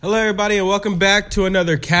Hello, everybody, and welcome back to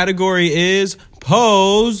another Category is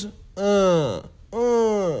Pose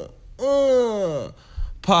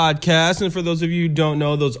podcast. And for those of you who don't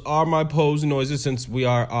know, those are my pose noises since we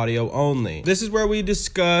are audio only. This is where we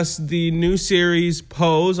discuss the new series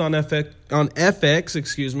Pose on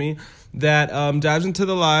FX, that dives into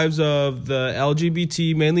the lives of the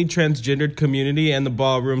LGBT, mainly transgendered community and the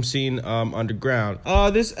ballroom scene underground.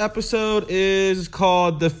 This episode is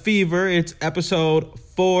called The Fever. It's episode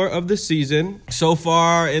 4 of the season. So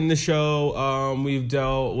far in the show, we've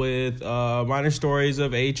dealt with minor stories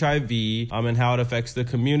of HIV and how it affects the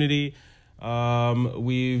community.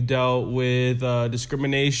 We've dealt with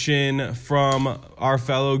discrimination from our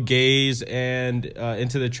fellow gays and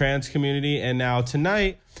into the trans community. And now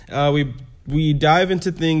tonight, we dive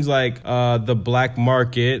into things like the black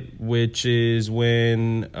market, which is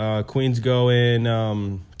when queens go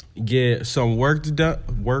and get some work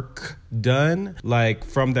done, like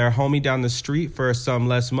from their homie down the street for some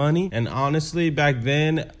less money. And honestly, back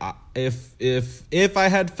then, if I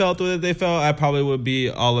had felt what they felt, I probably would be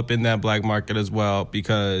all up in that black market as well,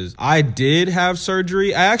 because I did have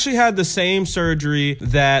surgery. I actually had the same surgery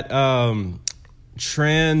that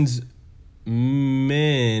trans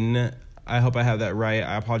men, I hope I have that right.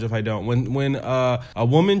 I apologize if I don't. When a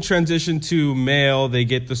woman transitioned to male, they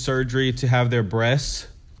get the surgery to have their breasts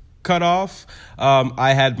cut off.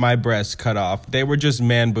 I had my breasts cut off. They were just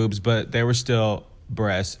man boobs, but they were still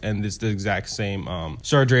breasts, and it's the exact same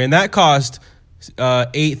surgery, and that cost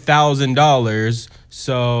 $8,000.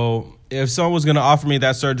 So if someone was going to offer me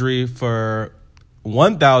that surgery for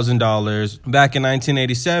 $1,000 back in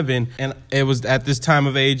 1987, and it was at this time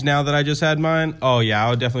of age now that I just had mine, oh yeah,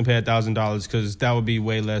 I would definitely pay $1,000, because that would be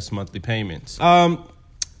way less monthly payments.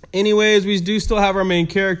 Anyways, we do still have our main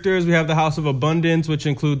characters. We have the House of Abundance, which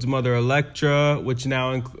includes Mother Electra, which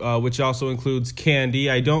also includes Candy.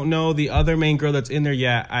 I don't know the other main girl that's in there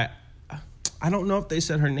yet. I don't know if they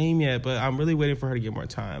said her name yet, but I'm really waiting for her to get more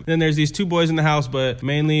time. Then there's these two boys in the house, but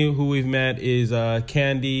mainly who we've met is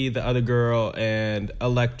Candy, the other girl, and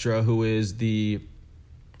Electra, who is the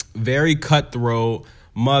very cutthroat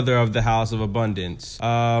mother of the House of Abundance.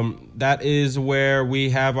 That is where we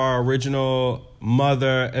have our original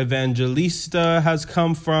mother, Evangelista, has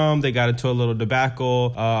come from. They got into a little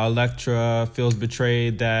debacle. Electra feels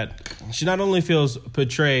betrayed. That she not only feels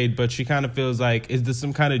betrayed, but she kind of feels like, is this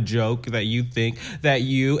some kind of joke that you think that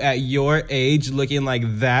you at your age looking like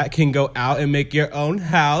that can go out and make your own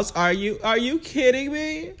house? Are you kidding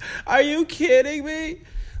me? Are you kidding me?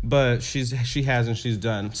 But she hasn't. She's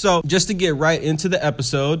done. So just to get right into the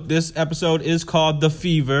episode, this episode is called The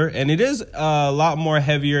Fever, and it is a lot more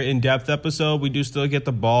heavier in-depth episode. We do still get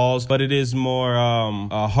the balls, but it is more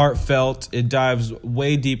heartfelt. It dives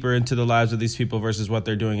way deeper into the lives of these people versus what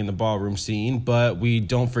they're doing in the ballroom scene. But we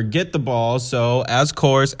don't forget the balls. So of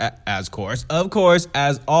course, as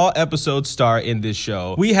all episodes start in this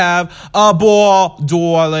show, we have a ball,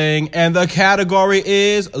 darling, and the category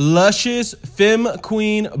is Luscious Femme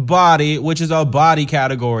Queen Body, which is a body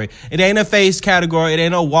category. It ain't a face category, it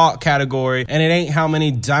ain't a walk category, and it ain't how many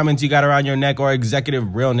diamonds you got around your neck or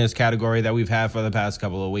executive realness category that we've had for the past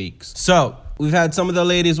couple of weeks. So we've had some of the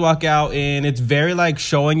ladies walk out, and it's very like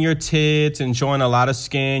showing your tits and showing a lot of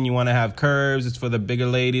skin. You want to have curves. It's for the bigger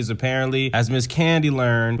ladies, apparently. As Miss Candy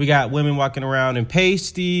learned, we got women walking around in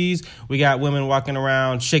pasties. We got women walking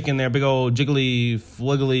around shaking their big old jiggly,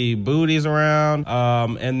 wiggly booties around.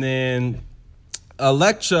 And then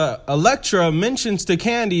Electra mentions to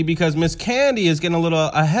Candy, because Miss Candy is getting a little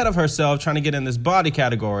ahead of herself trying to get in this body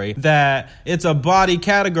category, that it's a body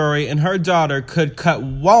category and her daughter could cut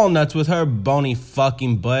walnuts with her bony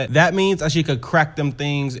fucking butt. That means that she could crack them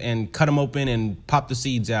things and cut them open and pop the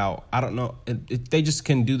seeds out. I don't know. They just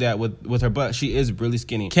can do that with her butt. She is really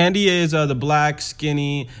skinny. Candy is the black,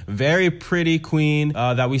 skinny, very pretty queen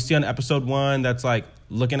that we see on episode 1 that's like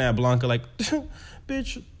looking at Blanca like,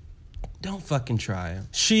 bitch, don't fucking try.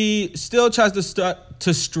 She still tries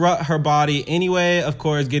to strut her body anyway, of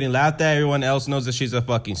course, getting laughed at. Everyone else knows that she's a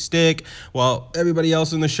fucking stick, while everybody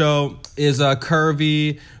else in the show is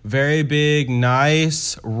curvy, very big,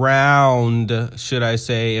 nice, round, should I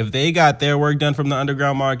say. If they got their work done from the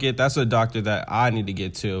underground market, that's a doctor that I need to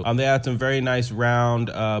get to. They had some very nice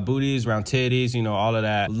round booties, round titties, all of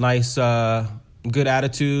that. Nice good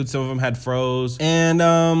attitude. Some of them had froze.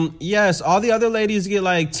 And yes, all the other ladies get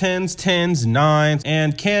like 10s, 9s,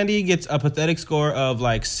 and Candy gets a pathetic score of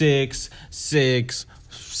like 6, 6,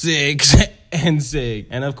 6, and 6.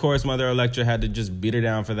 And of course, Mother Electra had to just beat her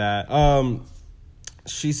down for that.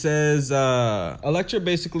 She says, Electra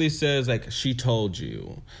basically says, like, she told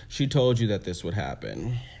you that this would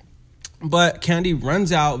happen. But Candy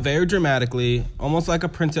runs out very dramatically, almost like a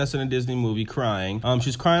princess in a Disney movie, crying.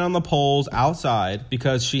 She's crying on the poles outside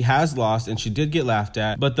because she has lost and she did get laughed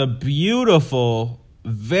at. But the beautiful,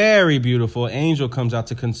 very beautiful Angel comes out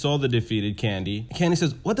to console the defeated Candy. Candy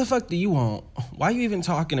says, "What the fuck do you want? Why are you even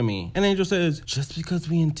talking to me?" And Angel says, "Just because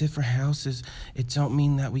we in different houses, it don't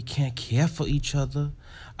mean that we can't care for each other."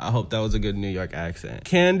 I hope that was a good New York accent.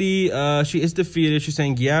 Candy, she is defeated. She's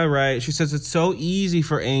saying, "Yeah, right." She says it's so easy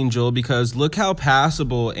for Angel because look how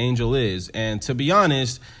passable Angel is. And to be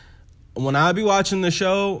honest, when I be watching the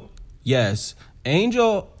show, yes,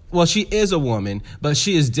 Angel, well, she is a woman, but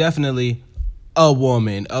she is definitely a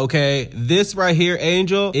woman, okay? This right here,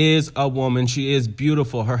 Angel, is a woman. She is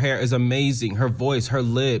beautiful. Her hair is amazing. Her voice, her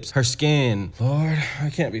lips, her skin. Lord, I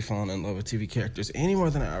can't be falling in love with TV characters any more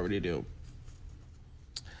than I already do.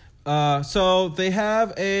 So they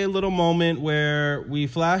have a little moment where we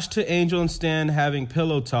flash to Angel and Stan having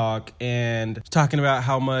pillow talk and talking about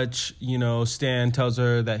how much, Stan tells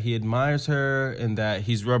her that he admires her and that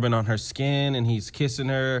he's rubbing on her skin and he's kissing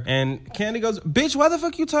her. And Candy goes, "Bitch, why the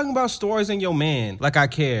fuck you talking about stories and your man? Like I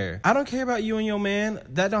care. I don't care about you and your man.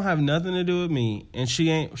 That don't have nothing to do with me." And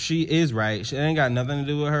she is right. It ain't got nothing to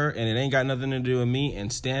do with her and it ain't got nothing to do with me.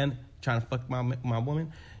 And Stan trying to fuck my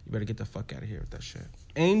woman. You better get the fuck out of here with that shit.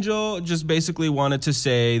 Angel just basically wanted to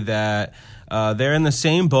say that they're in the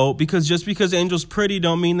same boat because just because Angel's pretty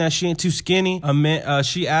don't mean that she ain't too skinny.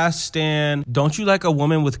 She asked Stan, "Don't you like a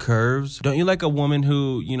woman with curves? Don't you like a woman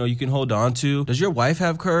who, you can hold on to? Does your wife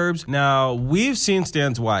have curves?" Now, we've seen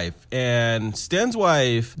Stan's wife, and Stan's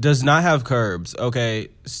wife does not have curves, okay?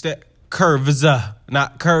 Curves,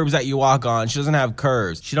 not curves that you walk on. She doesn't have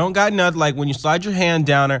curves. She don't got nothing. Like when you slide your hand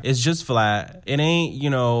down her, it's just flat. It ain't,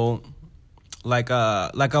 like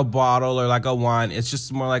a bottle or like a wine. It's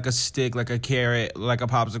just more like a stick, like a carrot, like a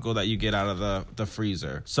popsicle that you get out of the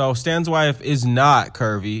freezer. So Stan's wife is not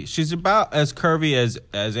curvy. She's about as curvy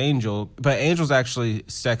as Angel, but Angel's actually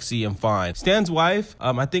sexy and fine. Stan's wife,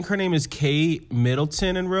 I think her name is Kate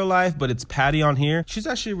Middleton in real life, but it's Patty on here. She's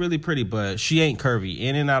actually really pretty, but she ain't curvy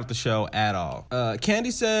in and out of the show at all.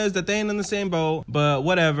 Candy says that they ain't in the same boat, but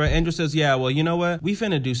whatever. Angel says, "Yeah, well, you know what? We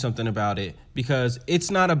finna do something about it because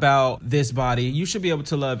it's not about this body. You should be able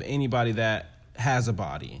to love anybody that has a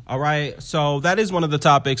body." All right. So that is one of the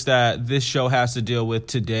topics that this show has to deal with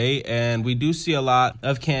today. And we do see a lot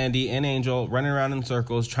of Candy and Angel running around in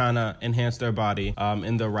circles trying to enhance their body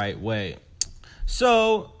in the right way.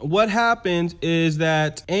 So what happens is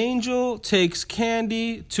that Angel takes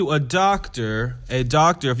Candy to a doctor, if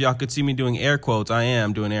y'all could see me doing air quotes, I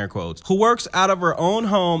am doing air quotes, who works out of her own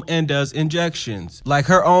home and does injections. Like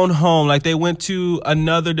her own home, like they went to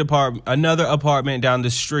another apartment down the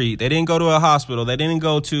street. They didn't go to a hospital. They didn't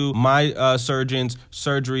go to my surgeon's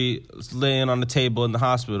surgery laying on the table in the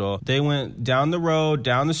hospital. They went down the road,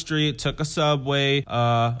 down the street, took a subway,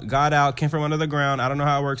 got out, came from under the ground. I don't know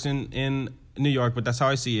how it works in New York, but that's how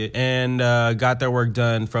I see it, and got their work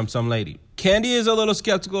done from some lady. Candy is a little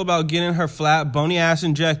skeptical about getting her flat, bony ass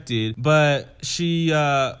injected, but she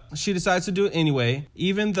decides to do it anyway,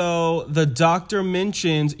 even though the doctor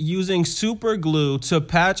mentions using super glue to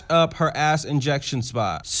patch up her ass injection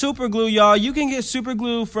spot. Super glue, y'all. You can get super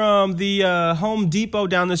glue from the Home Depot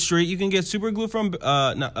down the street. You can get super glue from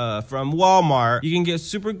Walmart. You can get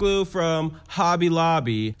super glue from Hobby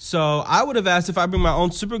Lobby. So I would have asked if I bring my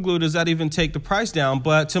own super glue, does that even take the price down?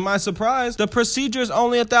 But to my surprise, the procedure is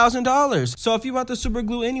only $1,000. So if you bought the super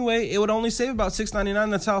glue anyway, it would only save about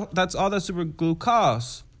 $6.99. That's all that super glue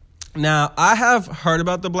costs. Now, I have heard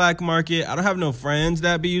about the black market. I don't have no friends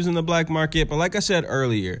that be using the black market, but like I said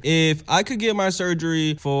earlier, if I could get my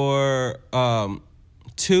surgery for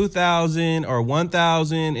 $2,000 or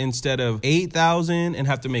 $1,000 instead of $8,000 and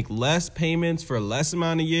have to make less payments for less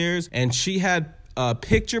amount of years, and she had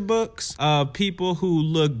picture books of people who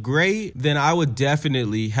look great, then I would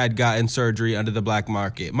definitely had gotten surgery under the black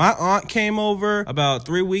market. My aunt came over about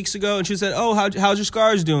 3 weeks ago and she said, "Oh, how's your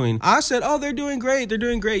scars doing?" I said, "Oh, they're doing great. They're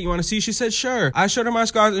doing great. You want to see?" She said, "Sure." I showed her my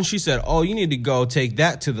scars and she said, "Oh, you need to go take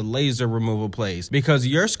that to the laser removal place because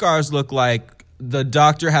your scars look like the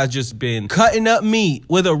doctor has just been cutting up meat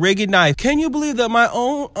with a rigged knife." Can you believe that my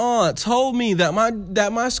own aunt told me that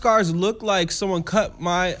my scars look like someone cut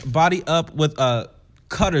my body up with a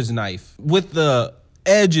cutter's knife with the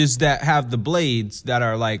edges that have the blades that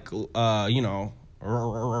are like,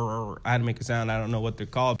 I had to make a sound. I don't know what they're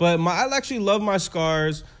called. But I actually love my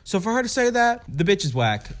scars. So for her to say that, the bitch is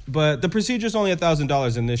whack. But the procedure's only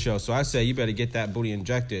 $1,000 in this show. So I say you better get that booty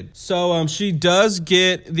injected. So she does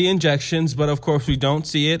get the injections. But of course we don't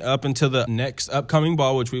see it up until the next upcoming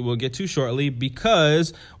ball, which we will get to shortly.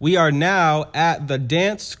 Because we are now at the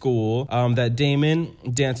dance school that Damon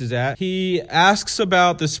dances at. He asks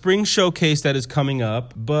about the spring showcase that is coming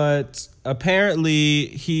up. But apparently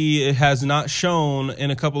he has not shown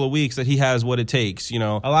in a couple of weeks that he has what it takes. You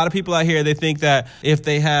know, a lot of people out here, they think that if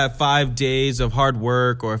they have 5 days of hard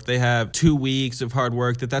work or if they have 2 weeks of hard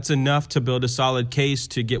work, that's enough to build a solid case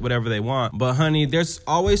to get whatever they want. But honey, there's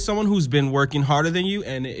always someone who's been working harder than you.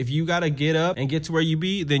 And if you got to get up and get to where you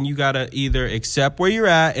be, then you got to either accept where you're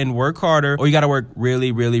at and work harder, or you got to work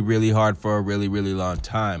really, really, really hard for a really, really long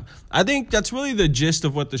time. I think that's really the gist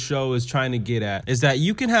of what the show is trying to get at, is that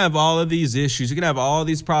you can have all of these issues, you can have all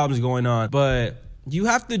these problems going on, but you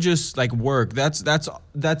have to just like work. That's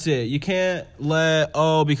it. You can't let,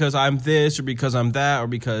 because I'm this or because I'm that or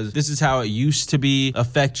because this is how it used to be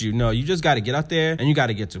affect you. No, you just got to get out there and you got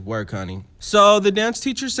to get to work, honey. So the dance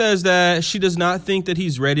teacher says that she does not think that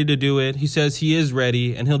he's ready to do it. He says he is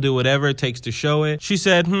ready and he'll do whatever it takes to show it. She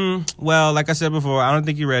said, well, like I said before, I don't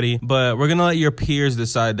think you're ready, but we're going to let your peers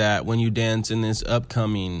decide that when you dance in this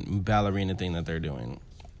upcoming ballerina thing that they're doing.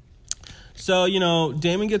 So, you know,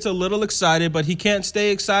 Damon gets a little excited, but he can't stay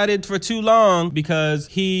excited for too long because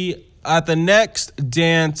at the next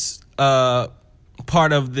dance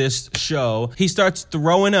part of this show, he starts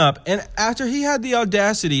throwing up. And after he had the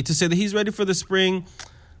audacity to say that he's ready for the spring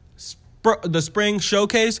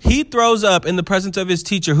showcase, he throws up in the presence of his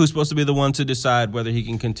teacher, who's supposed to be the one to decide whether he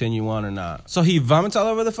can continue on or not. So he vomits all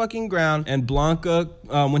over the fucking ground, and Blanca,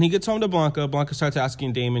 when he gets home to Blanca starts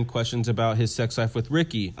asking Damon questions about his sex life with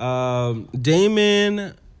Ricky.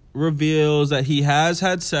 Damon reveals that he has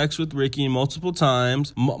had sex with Ricky multiple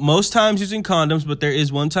times, most times using condoms, but there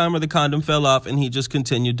is one time where the condom fell off and he just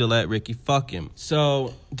continued to let Ricky fuck him.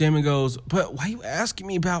 So Damon goes, but why are you asking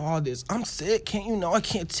me about all this? I'm sick. Can't you know I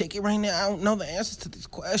can't take it right now? I don't know the answers to these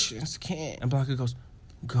questions. Can't. And Blanca goes,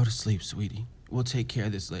 go to sleep, sweetie. We'll take care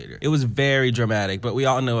of this later. It was very dramatic, but we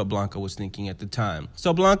all know what Blanca was thinking at the time.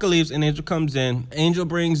 So Blanca leaves and Angel comes in. Angel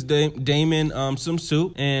brings Damon some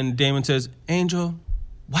soup, and Damon says, Angel,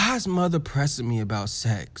 why is mother pressing me about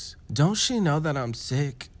sex? Don't she know that I'm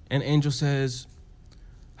sick? And Angel says,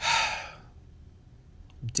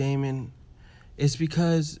 Damon, it's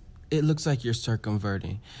because it looks like you're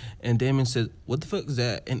circumverting. And Damon says, what the fuck is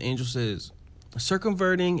that? And Angel says,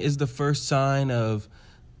 circumverting is the first sign of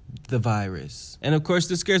the virus. And of course,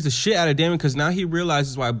 this scares the shit out of Damon because now he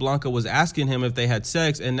realizes why Blanca was asking him if they had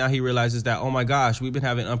sex, and now he realizes that, oh my gosh, we've been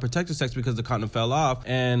having unprotected sex because the condom fell off,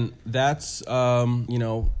 and that's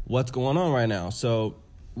what's going on right now. So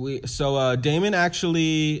Damon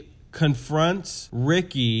actually confronts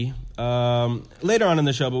Ricky later on in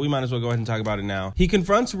the show, but we might as well go ahead and talk about it now. He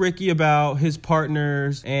confronts Ricky about his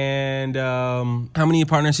partners and how many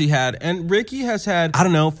partners he had. And Ricky has had,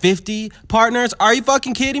 50 partners. Are you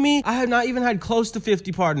fucking kidding me? I have not even had close to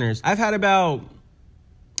 50 partners. I've had about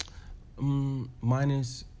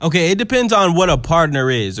Okay, it depends on what a partner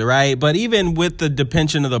is, all right? But even with the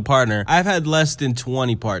depiction of the partner, I've had less than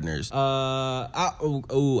 20 partners. I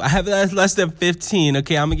have less than 15.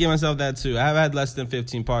 Okay, I'm gonna give myself that too. I have had less than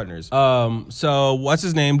 15 partners. So what's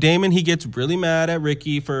his name? Damon, he gets really mad at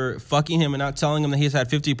Ricky for fucking him and not telling him that he's had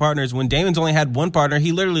 50 partners. When Damon's only had one partner,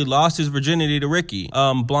 he literally lost his virginity to Ricky.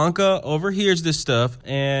 Blanca overhears this stuff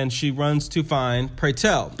and she runs to find Pray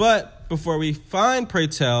Tell. But before we find Pray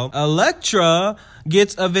Tell, Elektra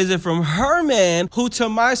gets a visit from her man, who to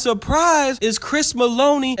my surprise is Chris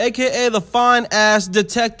Maloney, aka the fine-ass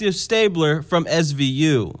Detective Stabler from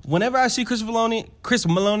SVU. Whenever I see Chris Maloney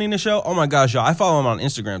in the show, oh my gosh, y'all, I follow him on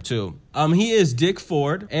Instagram too. He is Dick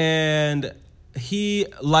Ford, and he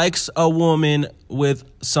likes a woman with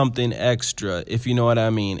something extra, if you know what I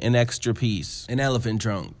mean, an extra piece, an elephant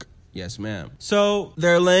trunk. Yes, ma'am. So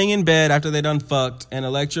they're laying in bed after they done fucked, and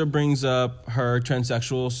Elektra brings up her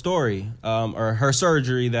transsexual story, or her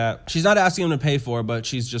surgery that she's not asking him to pay for, but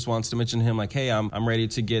she just wants to mention to him like, hey, I'm ready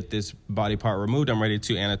to get this body part removed. I'm ready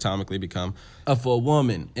to anatomically become a full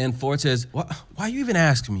woman. And Ford says, why you even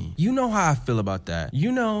ask me? You know how I feel about that.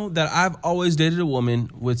 You know that I've always dated a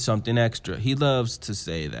woman with something extra. He loves to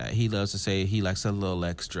say that. He loves to say he likes a little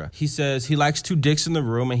extra. He says he likes two dicks in the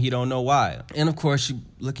room and he don't know why. And of course, she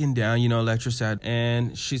looking down, Elektra said,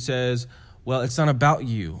 and she says, well, it's not about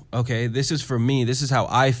you, okay? This is for me. This is how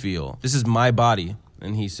I feel. This is my body.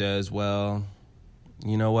 And he says, well,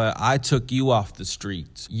 You know what? I took you off the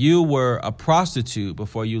streets. You were a prostitute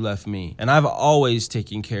before you left me, and I've always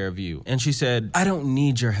taken care of you. And she said, I don't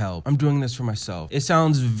need your help. I'm doing this for myself. It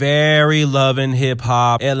sounds very Love and Hip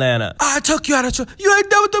Hop Atlanta. I took you out of you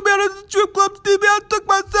ain't never took me out of the strip club, Stevie. I took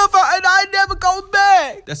myself out and I never go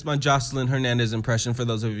back. That's my Jocelyn Hernandez impression for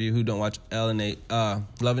those of you who don't watch Love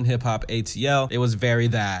and Hip Hop ATL. It was very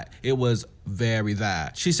that. It was very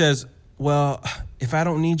that. She says, well, if I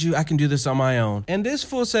don't need you, I can do this on my own. And this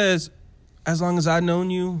fool says, as long as I've known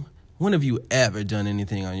you, when have you ever done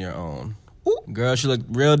anything on your own? Ooh. Girl, she looked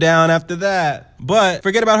real down after that. But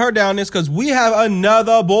forget about her downness, because we have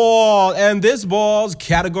another ball. And this ball's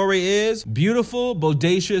category is beautiful,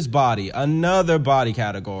 bodacious body. Another body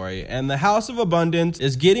category. And the House of Abundance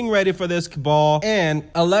is getting ready for this ball. And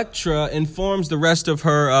Elektra informs the rest of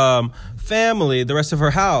her family, the rest of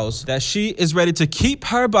her house, that she is ready to keep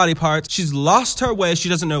her body parts. She's lost her way. She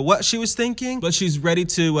doesn't know what she was thinking, but she's ready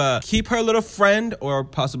to keep her little friend, or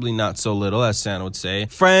possibly not so little, as Santa would say,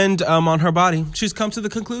 friend on her body. She's come to the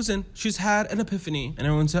conclusion. She's had an epiphany. And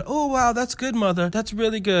everyone said, oh, wow, that's good, mother. That's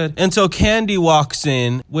really good. Until Candy walks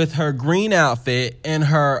in with her green outfit and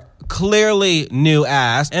her clearly new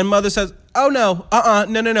ass. And mother says, oh, no,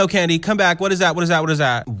 no, Candy, come back. What is that?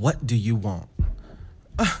 What do you want?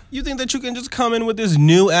 You think that you can just come in with this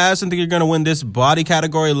new ass and think you're gonna win this body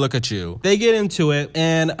category? Look at you. They get into it,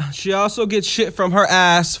 and she also gets shit from her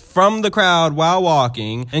ass from the crowd while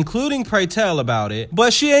walking, including Pray Tell about it.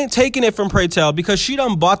 But she ain't taking it from Pray Tell because she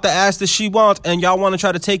done bought the ass that she wants, and y'all want to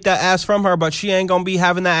try to take that ass from her, but she ain't gonna be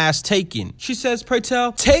having that ass taken. She says, Pray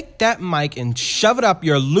Tell, take that mic and shove it up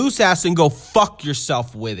your loose ass and go fuck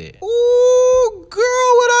yourself with it. Ooh, girl,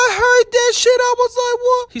 when I heard that shit, I was like,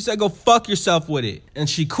 what? He said, go fuck yourself with it. And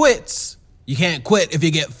she quits. You can't quit if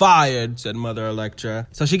you get fired, said Mother Elektra.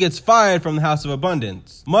 So she gets fired from the House of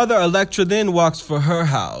Abundance. Mother Elektra then walks for her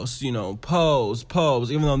house,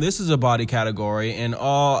 pose, even though this is a body category, and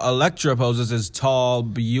all Elektra poses is tall,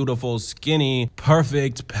 beautiful, skinny,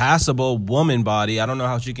 perfect, passable woman body. I don't know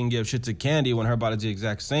how she can give shit to Candy when her body's the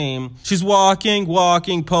exact same. She's walking,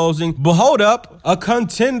 posing. But hold up, a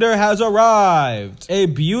contender has arrived. A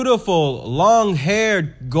beautiful,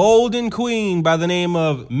 long-haired, golden queen by the name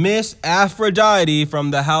of Miss Aphrodite from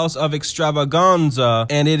the House of Extravaganza,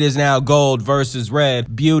 and it is now gold versus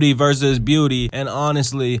red, beauty versus beauty, and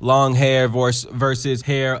honestly, long hair versus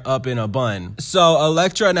hair up in a bun. So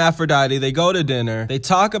Elektra and Aphrodite, they go to dinner, they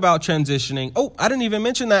talk about transitioning. Oh, I didn't even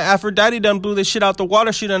mention that Aphrodite done blew this shit out the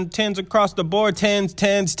water. She done tens across the board, tens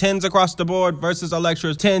across the board versus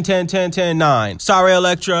Elektra's 10, 9. Sorry,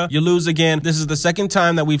 Elektra, you lose again. This is the second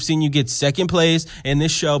time that we've seen you get second place in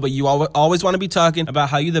this show, but you always want to be talking about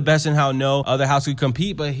how you the best and how no other house could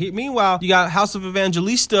compete. But meanwhile, you got House of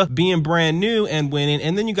Evangelista being brand new and winning,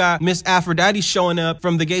 and then you got Miss Aphrodite showing up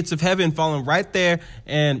from the gates of heaven, falling right there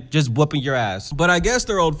and just whooping your ass. But I guess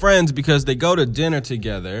they're old friends because they go to dinner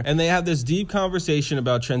together and they have this deep conversation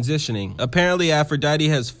about transitioning. Apparently, Aphrodite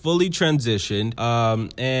has fully transitioned,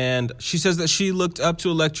 and she says that she looked up to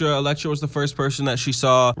Elektra. Elektra was the first person that she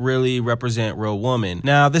saw really represent real woman.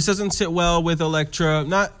 Now, this doesn't sit well with Elektra.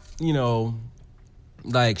 Not,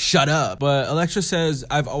 like, shut up. But Elektra says,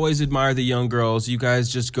 I've always admired the young girls. You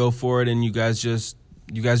guys just go for it, and you guys just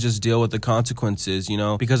deal with the consequences,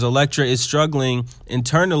 because Elektra is struggling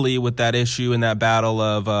internally with that issue and that battle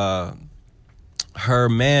of her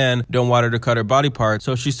man don't want her to cut her body parts.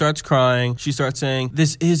 So she starts crying. She starts saying,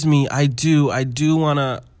 this is me. I do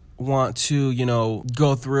want to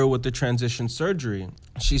go through with the transition surgery.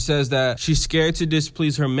 She says that she's scared to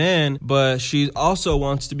displease her man, but she also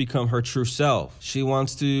wants to become her true self. She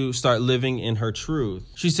wants to start living in her truth.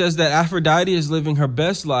 She says that Aphrodite is living her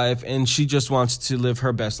best life, and she just wants to live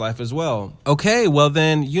her best life as well. Okay, well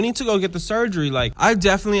then you need to go get the surgery. Like, I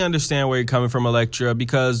definitely understand where you're coming from, Elektra,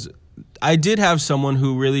 because I did have someone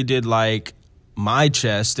who really did like my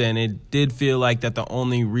chest, and it did feel like that the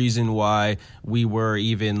only reason why we were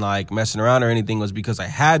even like messing around or anything was because I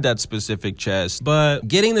had that specific chest. But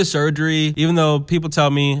getting the surgery, even though people tell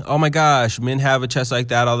me, oh my gosh, men have a chest like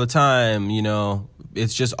that all the time,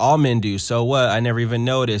 it's just all men do. So what? I never even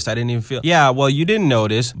noticed. I didn't even feel. Yeah, well, you didn't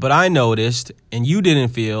notice, but I noticed, and you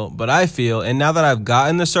didn't feel, but I feel. And now that I've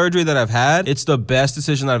gotten the surgery that I've had, it's the best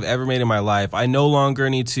decision that I've ever made in my life. I no longer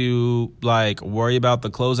need to worry about the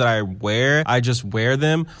clothes that I wear. I just wear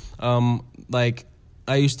them. I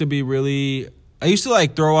used to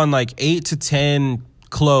throw on 8 to 10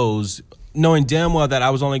 clothes, knowing damn well that I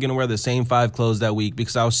was only going to wear the same 5 clothes that week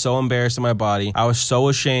because I was so embarrassed in my body. I was so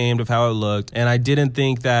ashamed of how it looked. And I didn't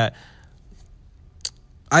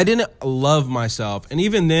love myself. And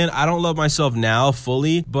even then, I don't love myself now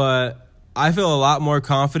fully, but I feel a lot more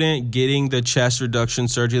confident getting the chest reduction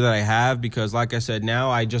surgery that I have because, like I said, now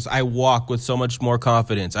I walk with so much more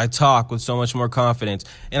confidence. I talk with so much more confidence,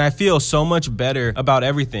 and I feel so much better about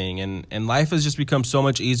everything. And life has just become so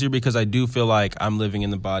much easier because I do feel like I'm living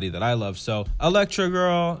in the body that I love. So, Electra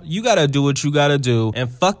girl, you gotta do what you gotta do, and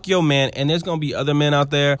fuck your man. And there's gonna be other men out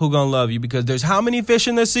there who gonna love you because there's how many fish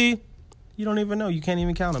in the sea? You don't even know. You can't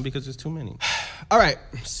even count them because there's too many. All right,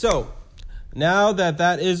 so now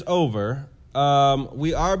that is over,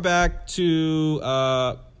 we are back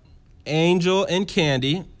to Angel and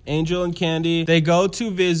Candy. Angel and Candy, they go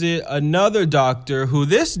to visit another doctor who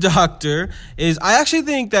this doctor is, I actually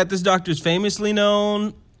think that this doctor is famously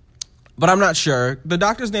known, but I'm not sure. The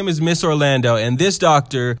doctor's name is Miss Orlando, and this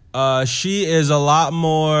doctor, she is a lot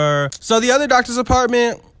more. So the other doctor's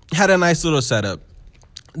apartment had a nice little setup.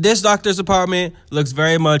 This doctor's apartment looks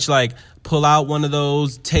very much like pull out one of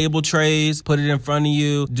those table trays, put it in front of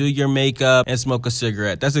you, do your makeup, and smoke a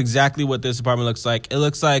cigarette. That's exactly what this apartment looks like. It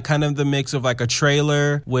looks like kind of the mix of like a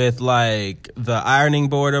trailer with like the ironing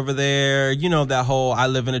board over there. You know, that whole I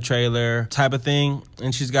live in a trailer type of thing.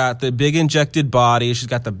 And she's got the big injected body. She's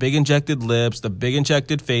got the big injected lips, the big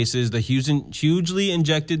injected faces, the hugely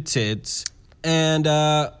injected tits.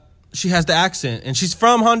 And, she has the accent, and she's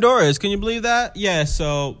from Honduras. Can you believe that? Yeah,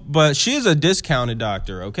 but she is a discounted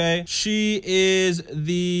doctor, okay? She is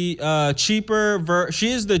the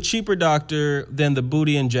cheaper doctor than the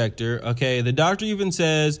booty injector, okay? The doctor even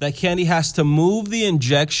says that Candy has to move the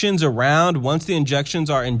injections around once the injections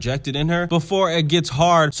are injected in her before it gets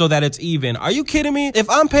hard so that it's even. Are you kidding me? If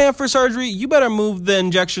I'm paying for surgery, you better move the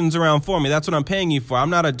injections around for me. That's what I'm paying you for. I'm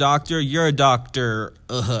not a doctor. You're a doctor.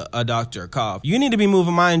 A doctor, cough. You need to be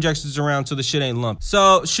moving my injections around so the shit ain't lumped.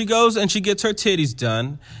 So she goes and she gets her titties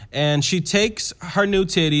done, and she takes her new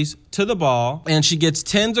titties to the ball, and she gets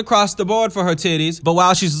 10s across the board for her titties. But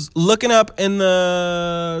while she's looking up in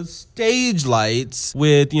the stage lights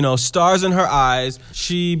with, stars in her eyes,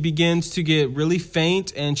 she begins to get really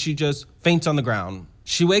faint, and she just faints on the ground.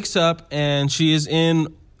 She wakes up, and she is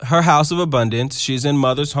in her house of abundance. She's in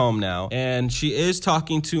Mother's home now, and she is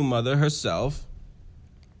talking to Mother herself.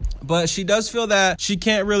 But she does feel that she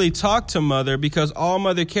can't really talk to Mother because all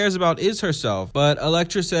Mother cares about is herself. But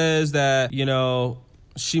Electra says that,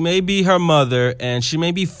 she may be her mother and she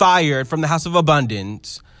may be fired from the House of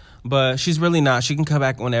Abundance, but she's really not. She can come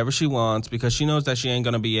back whenever she wants because she knows that she ain't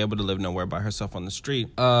going to be able to live nowhere by herself on the street.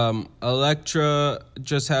 Electra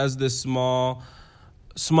just has this small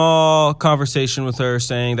conversation with her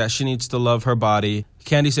saying that she needs to love her body.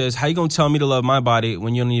 Candy says, how you going to tell me to love my body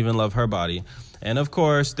when you don't even love her body? And of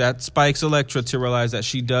course, that spikes Electra to realize that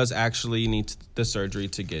she does actually need the surgery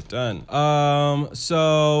to get done.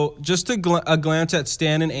 So just a glance at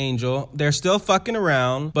Stan and Angel. They're still fucking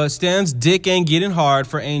around, but Stan's dick ain't getting hard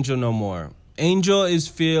for Angel no more. Angel is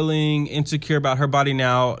feeling insecure about her body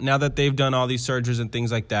now that they've done all these surgeries and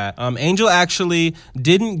things like that. Angel actually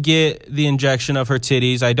didn't get the injection of her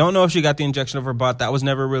titties. I don't know if she got the injection of her butt. That was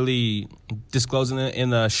never really disclosed in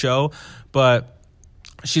the show, but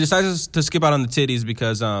she decides to skip out on the titties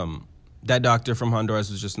because that doctor from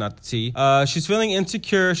Honduras was just not the tea. She's feeling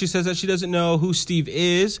insecure. She says that she doesn't know who Steve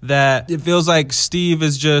is, that it feels like Steve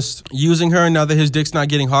is just using her now that his dick's not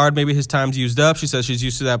getting hard. Maybe his time's used up. She says she's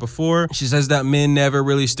used to that before. She says that men never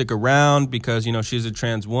really stick around because, she's a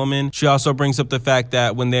trans woman. She also brings up the fact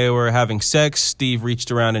that when they were having sex, Steve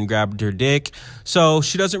reached around and grabbed her dick. So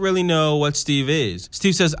she doesn't really know what Steve is.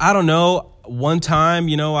 Steve says, I don't know. One time,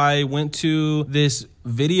 I went to this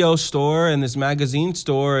video store and this magazine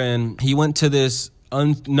store, and he went to this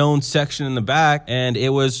unknown section in the back, and it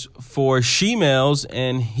was for she-males,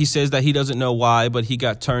 and he says that he doesn't know why, but he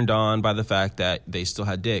got turned on by the fact that they still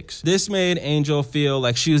had dicks. This made Angel feel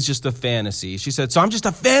like she was just a fantasy. She said, so I'm just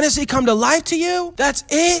a fantasy come to life to you? That's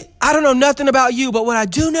it? I don't know nothing about you, but what I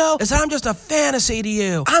do know is that I'm just a fantasy to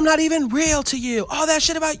you. I'm not even real to you. All that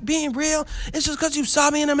shit about being real is just because you saw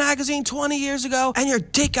me in a magazine 20 years ago and your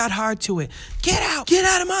dick got hard to it. Get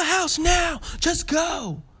out of my house now. Just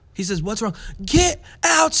go. He says, what's wrong? Get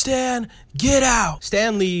out, Stan. Get out.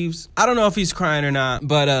 Stan leaves. I don't know if he's crying or not,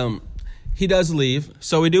 but he does leave.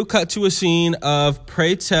 So we do cut to a scene of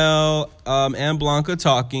Pray Tell and Blanca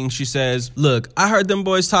talking. She says, look, I heard them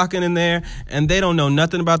boys talking in there, and they don't know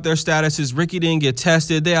nothing about their statuses. Ricky didn't get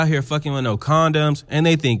tested. They out here fucking with no condoms, and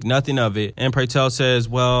they think nothing of it. And Pray Tell says,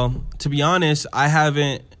 well, to be honest, I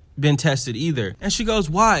haven't been tested either. And she goes,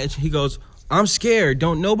 why? And he goes, I'm scared.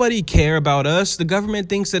 Don't nobody care about us. The government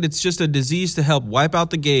thinks that it's just a disease to help wipe out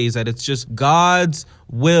the gays, that it's just God's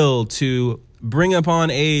will to bring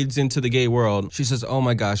upon AIDS into the gay world. She says, oh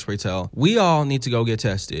my gosh, Pray Tell, we all need to go get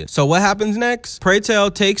tested. So what happens next? Pray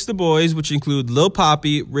Tell takes the boys, which include Lil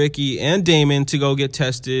Poppy, Ricky, and Damon, to go get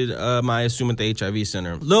tested, I assume at the HIV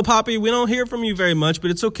center. Lil Poppy, we don't hear from you very much,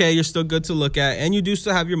 but it's okay. You're still good to look at, and you do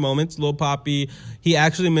still have your moments. Lil Poppy, he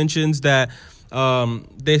actually mentions that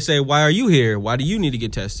they say, why are you here? Why do you need to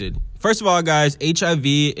get tested? First of all, guys,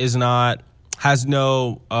 HIV has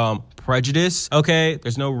no prejudice, okay?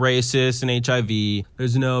 There's no racist in HIV.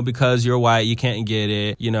 There's no because you're white, you can't get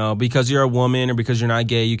it. You know, because you're a woman or because you're not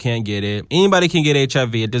gay, you can't get it. Anybody can get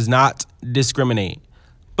HIV. It does not discriminate.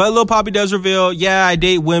 But Lil Poppy does reveal, yeah, I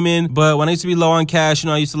date women, but when I used to be low on cash,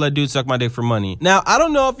 I used to let dudes suck my dick for money. Now, I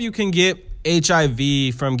don't know if you can get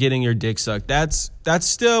HIV from getting your dick sucked. That's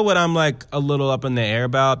still what I'm like a little up in the air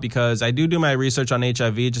about, because I do my research on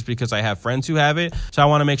HIV just because I have friends who have it. So I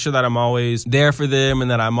want to make sure that I'm always there for them and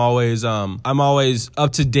that I'm always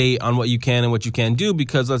up to date on what you can and what you can't do,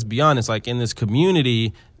 because let's be honest, like in this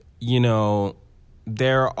community, you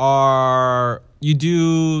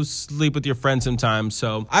do sleep with your friends sometimes.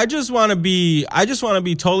 So I just want to be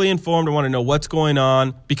totally informed. I want to know what's going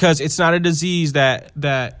on, because it's not a disease that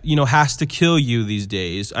has to kill you these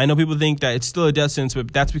days. I know people think that it's still a death sentence,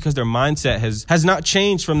 but that's because their mindset has not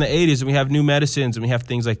changed from the 80s, and we have new medicines and we have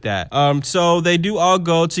things like that. So they do all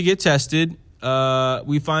go to get tested.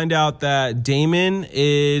 We find out that Damon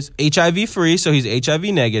is HIV free, so he's HIV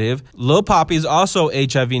negative. Lil Poppy is also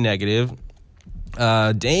HIV negative.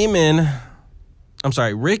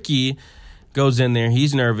 Ricky goes in there.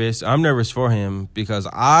 He's nervous. I'm nervous for him, because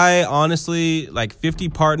I honestly, 50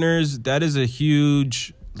 partners, that is a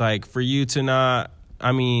huge, for you to not,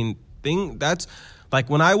 thing. That's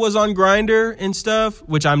when I was on Grindr and stuff,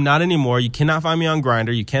 which I'm not anymore. You cannot find me on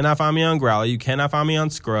Grindr. You cannot find me on Growly. You cannot find me on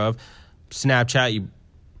Scruff. Snapchat, you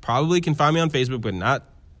probably can find me on Facebook, but not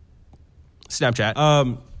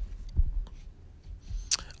Snapchat.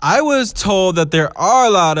 I was told that there are a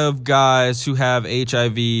lot of guys who have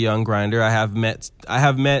HIV on Grindr. I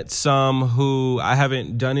have met some who I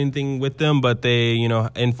haven't done anything with them, but they,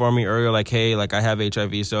 informed me earlier, hey, I have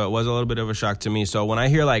HIV. So it was a little bit of a shock to me. So when I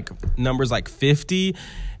hear numbers 50,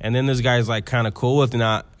 and then this guy's kind of cool with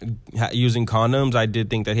not using condoms, I did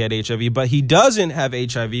think that he had HIV, but he doesn't have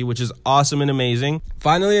HIV, which is awesome and amazing.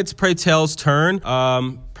 Finally, it's Pray Tell's turn.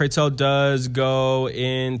 Pray Tell does go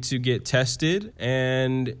in to get tested,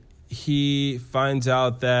 and he finds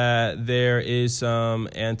out that there is some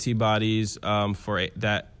antibodies for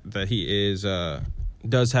that he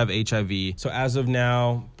does have HIV. So as of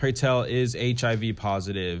now, Pray Tell is HIV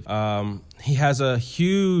positive. He has a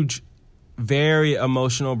huge, very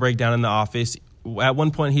emotional breakdown in the office. At one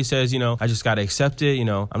point he says, I just got to accept it.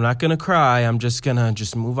 I'm not going to cry. I'm just going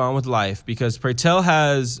to move on with life, because Pray Tell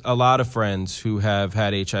has a lot of friends who have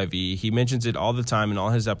had HIV. He mentions it all the time in all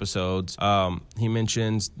his episodes. He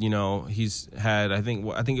mentions, he's had, I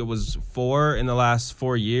think it was 4 in the last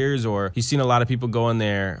 4 years, or he's seen a lot of people go in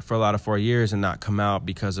there for a lot of 4 years and not come out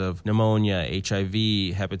because of pneumonia,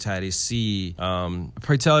 HIV, hepatitis C.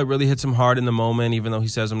 Pray Tell, it really hits him hard in the moment, even though he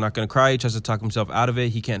says, I'm not going to cry. He tries to talk himself out of it.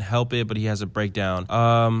 He can't help it, but he has a breakdown.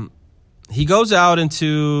 He goes out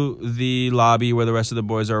into the lobby where the rest of the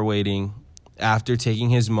boys are waiting after taking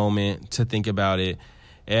his moment to think about it.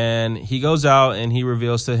 And he goes out and he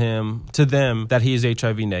reveals to them that he is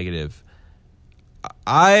HIV negative.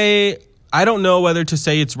 I don't know whether to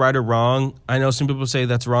say it's right or wrong. I know some people say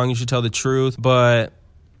that's wrong, you should tell the truth, but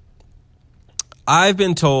I've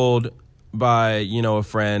been told by, a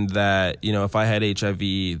friend that, if I had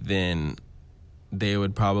HIV, then they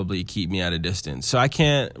would probably keep me at a distance. So I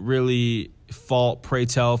can't really fault Pray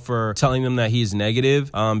Tell for telling them that he's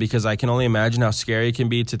negative, because I can only imagine how scary it can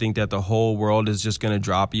be to think that the whole world is just going to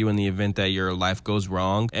drop you in the event that your life goes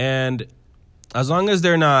wrong. And as long as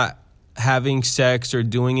they're not having sex or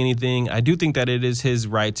doing anything, I do think that it is his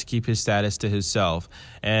right to keep his status to himself.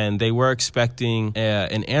 And they were expecting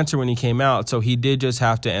an answer when he came out, so he did just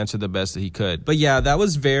have to answer the best that he could. But yeah, that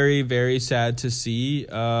was very, very sad to see.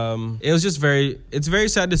 It's very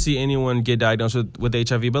sad to see anyone get diagnosed with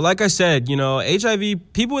HIV. But like I said,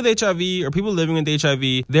 HIV, people with HIV or people living with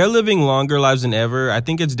HIV, they're living longer lives than ever. I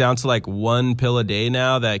think it's down to 1 pill a day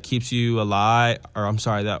now that keeps you alive. Or I'm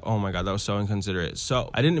sorry, oh my God, that was so inconsiderate.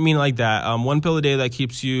 So I didn't mean like that. 1 pill a day that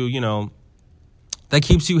keeps you, that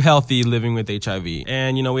keeps you healthy living with HIV.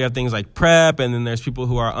 And, we have things like PrEP, and then there's people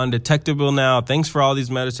who are undetectable now. Thanks for all these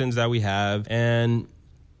medicines that we have. And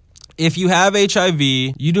if you have HIV,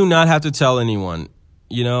 you do not have to tell anyone.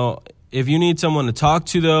 If you need someone to talk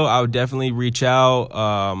to, though, I would definitely reach out.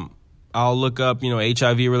 I'll look up,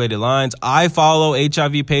 HIV related lines. I follow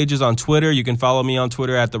HIV pages on Twitter. You can follow me on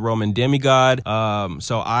Twitter at the Roman Demigod.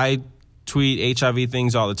 So I tweet HIV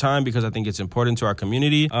things all the time because I think it's important to our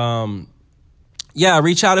community.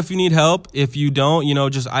 Reach out if you need help. If you don't,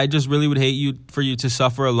 I just really would hate for you to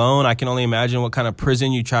suffer alone. I can only imagine what kind of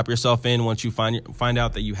prison you trap yourself in once you find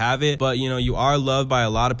out that you have it. But, you are loved by a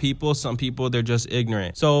lot of people. Some people, they're just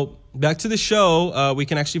ignorant. So back to the show. We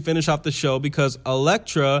can actually finish off the show because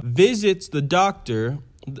Elektra visits the doctor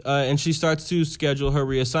and she starts to schedule her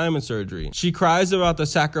reassignment surgery. She cries about the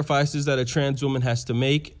sacrifices that a trans woman has to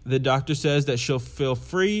make. The doctor says that she'll feel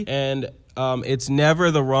free and it's never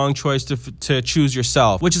the wrong choice to choose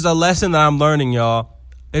yourself, which is a lesson that I'm learning, y'all.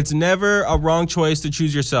 It's never a wrong choice to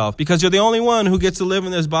choose yourself because you're the only one who gets to live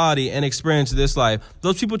in this body and experience this life.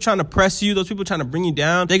 Those people trying to press you, those people trying to bring you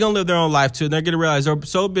down, they're going to live their own life too. They're going to realize they're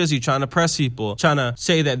so busy trying to press people, trying to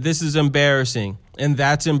say that this is embarrassing and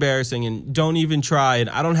that's embarrassing and don't even try and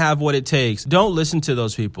I don't have what it takes. Don't listen to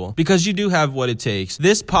those people because you do have what it takes.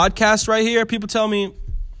 This podcast right here, people tell me,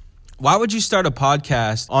 why would you start a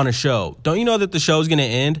podcast on a show? Don't you know that the show's gonna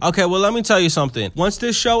end? Okay, well, let me tell you something. Once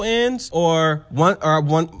this show ends, or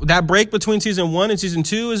that break between season 1 and season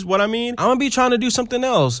 2 is what I mean, I'm gonna be trying to do something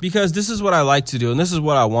else because this is what I like to do and this is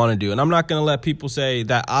what I want to do. And I'm not gonna let people say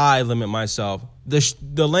that I limit myself.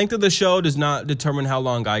 The length of the show does not determine how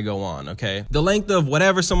long I go on, okay? The length of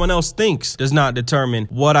whatever someone else thinks does not determine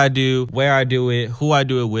what I do, where I do it, who I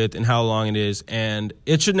do it with, and how long it is. And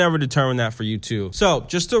it should never determine that for you too. So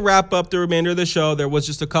just to wrap up the remainder of the show, there was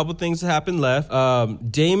just a couple things that happened left.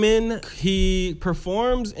 Damon, he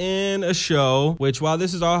performs in a show, which while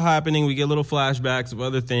this is all happening, we get little flashbacks of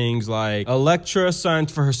other things like Elektra signed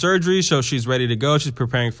for her surgery, so she's ready to go. She's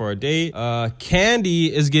preparing for a date.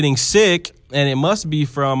 Candy is getting sick. And it must be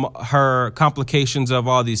from her complications of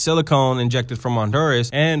all these silicone injected from Honduras.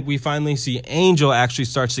 And we finally see Angel actually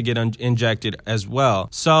starts to get injected as well.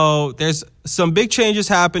 So there's some big changes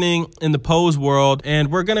happening in the Pose world.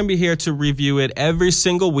 And we're going to be here to review it every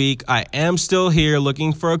single week. I am still here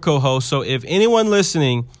looking for a co-host. So if anyone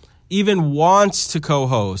listening even wants to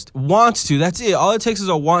co-host, that's it. All it takes is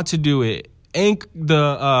a want to do it.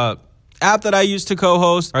 App that I use to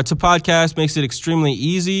co-host or to podcast makes it extremely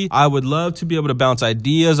easy. I would love to be able to bounce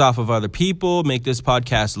ideas off of other people, make this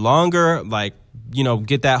podcast longer,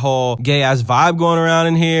 get that whole gay ass vibe going around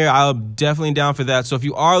in here. I'm definitely down for that. So if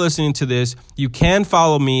you are listening to this, you can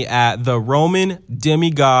follow me at the Roman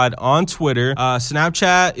Demigod on Twitter.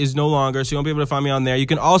 Snapchat is no longer, so you won't be able to find me on there. You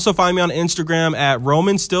can also find me on Instagram at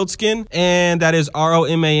Roman Stiltskin, and that is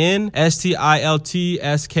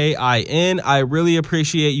RomanStiltskin. I really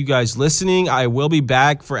appreciate you guys listening. I will be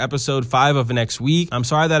back for episode 5 of next week. I'm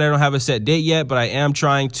sorry that I don't have a set date yet, but I am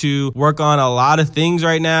trying to work on a lot of things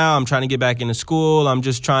right now. I'm trying to get back into school. I'm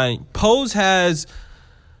just trying. Pose has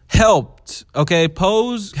helped, okay?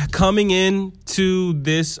 Pose coming into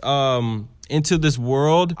this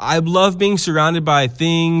world. I love being surrounded by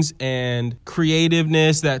things and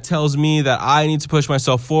creativeness that tells me that I need to push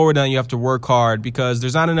myself forward and you have to work hard because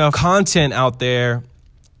there's not enough content out there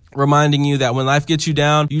reminding you that when life gets you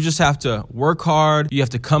down, you just have to work hard, you have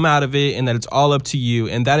to come out of it, and that it's all up to you.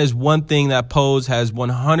 And that is one thing that Pose has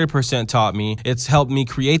 100% taught me. It's helped me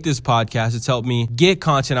create this podcast. It's helped me get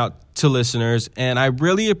content out to listeners, and I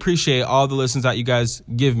really appreciate all the listens that you guys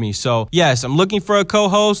give me. So yes, I'm looking for a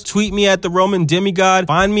co-host. Tweet me at the Roman Demigod.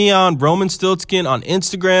 Find me on Roman Stiltskin on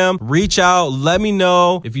Instagram. Reach out, let me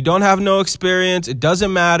know. If you don't have no experience, it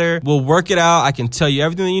doesn't matter. We'll work it out. I can tell you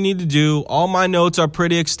everything that you need to do. All my notes are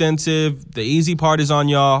pretty extensive. The easy part is on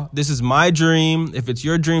y'all. This is my dream. If it's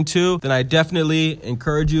your dream too, then I definitely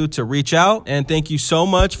encourage you to reach out. And thank you so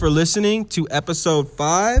much for listening to episode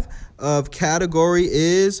 5 of Category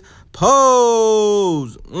is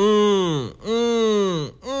Pose. The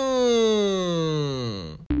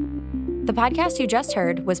podcast you just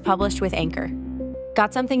heard was published with Anchor.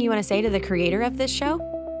 Got something you want to say to the creator of this show?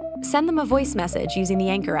 Send them a voice message using the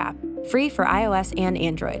Anchor app, free for iOS and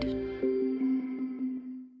Android.